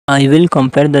I will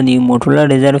compare the new Motorola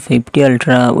Razr 50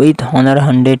 Ultra with Honor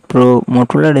 100 Pro.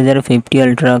 Motorola Razr 50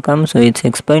 Ultra comes with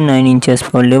 6.9 inches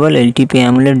foldable LTP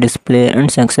AMOLED display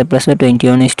and success ratio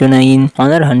 21:9.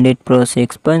 Honor 100 Pro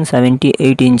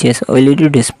 6.78 inches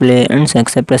OLED display and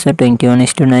success ratio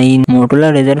 21:9. Motorola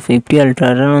Razr 50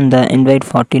 Ultra run on the Android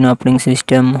 14 operating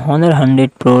system. Honor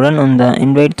 100 Pro run on the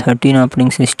Android 13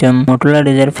 operating system. Motorola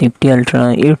Razr 50 Ultra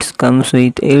it comes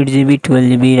with 8GB,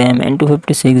 12GB RAM and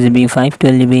 256GB,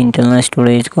 512GB internal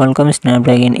storage. Qualcomm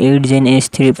Snapdragon 8 Gen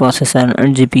H3 processor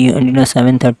and GPU Adreno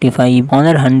 735.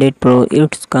 Honor 100 Pro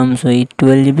it comes with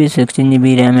 12GB,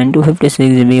 16GB RAM and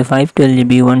 256GB,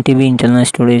 512GB, 1TB internal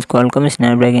storage. Qualcomm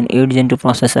Snapdragon 8 Gen 2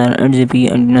 processor and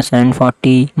GPU Adreno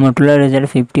 740. Motorola Razr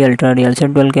 50 Ultra real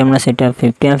set dual camera setup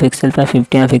 50MP by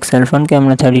 50MP, front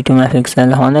camera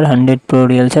 32MP. Honor 100 Pro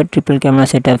real set triple camera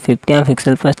setup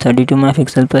 50MP plus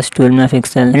 32MP plus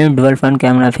 12MP and dual front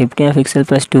camera 50MP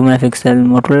plus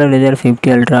 2MP. Motorola Razr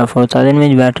 50 Ultra 4000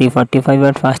 mAh battery,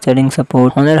 45W fast charging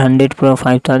support. Honor 100 Pro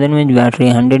 5000 mAh battery,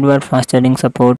 100W fast charging support.